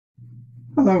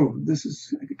Hello, this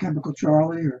is Chemical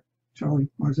Charlie or Charlie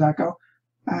Marzacco,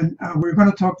 and we're going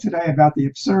to talk today about the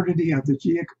absurdity of the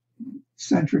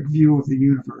geocentric view of the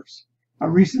universe. A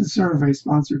recent survey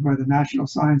sponsored by the National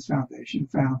Science Foundation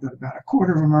found that about one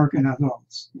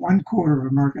quarter of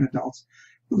American adults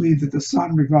believe that the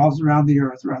sun revolves around the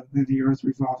earth rather than the earth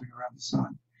revolving around the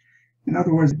sun. In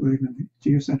other words, they believe in the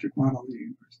geocentric model of the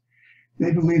universe.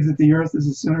 They believe that the Earth is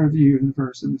the center of the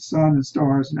universe, and the sun and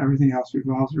stars and everything else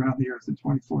revolves around the Earth in a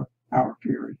 24-hour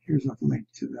period. Here's a link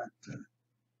to that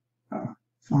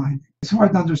finding. It's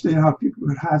hard to understand how people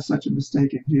could have such a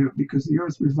mistaken view, because the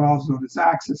Earth revolves on its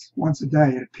axis once a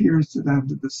day. It appears to them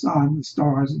that the sun, the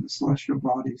stars, and the celestial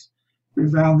bodies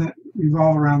revolve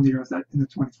around the Earth in a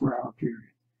 24-hour period.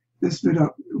 This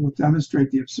video will demonstrate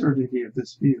the absurdity of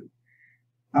this view.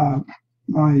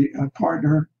 My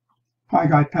partner, Hi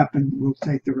Guy Pepin, will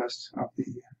take the rest of the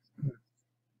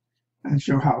and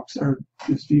show how absurd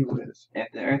this view is. If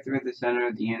the Earth were the center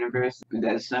of the universe,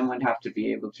 the sun would have to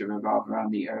be able to revolve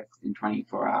around the Earth in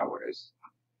 24 hours.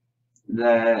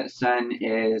 The sun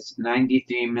is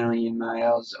 93 million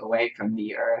miles away from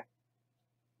the Earth,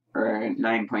 or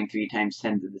 9.3 times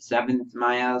 10 to the 7th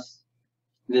miles.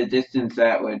 The distance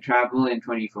that would travel in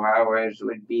 24 hours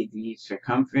would be the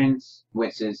circumference,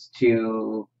 which is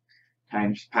 2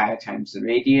 times pi times the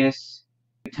radius.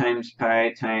 2 times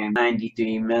pi times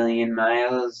 93 million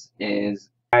miles is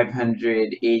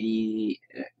 580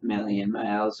 million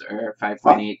miles, or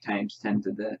 5.8 times 10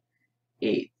 to the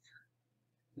 8th.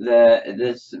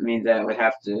 This means that it would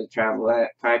have to travel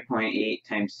at 5.8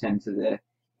 times 10 to the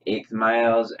 8th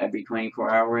miles every 24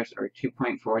 hours, or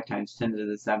 2.4 times 10 to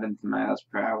the 7th miles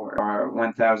per hour, or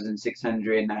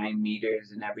 1,609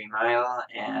 meters in every mile,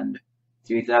 and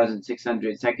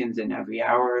 3,600 seconds in every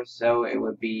hour. So it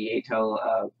would be a total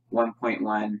of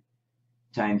 1.1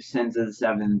 times 10 to the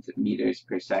 7th meters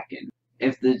per second.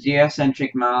 If the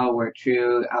geocentric model were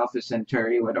true, Alpha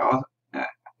Centauri would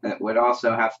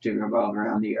also have to revolve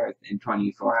around the Earth in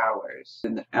 24 hours.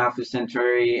 And Alpha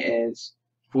Centauri is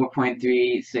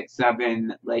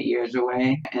 4.367 light years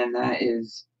away, and that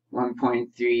is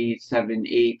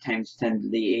 1.378 times 10 to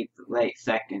the 8th light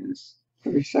seconds.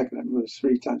 Every second it moves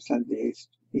 3 times 10 to the 8th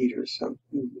meters, so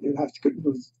you'd have to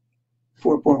move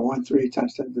 4.13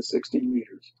 times 10 to the 16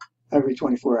 meters every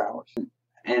 24 hours.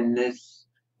 And this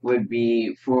would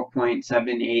be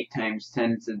 4.78 times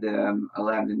 10 to the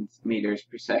 11th meters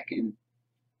per second.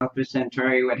 Alpha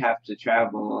Centauri would have to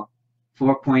travel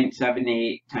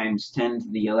 4.78 times 10 to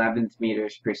the 11th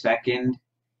meters per second,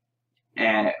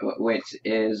 which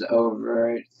is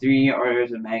over 3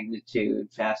 orders of magnitude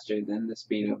faster than the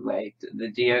speed of light. The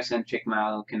geocentric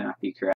model cannot be correct.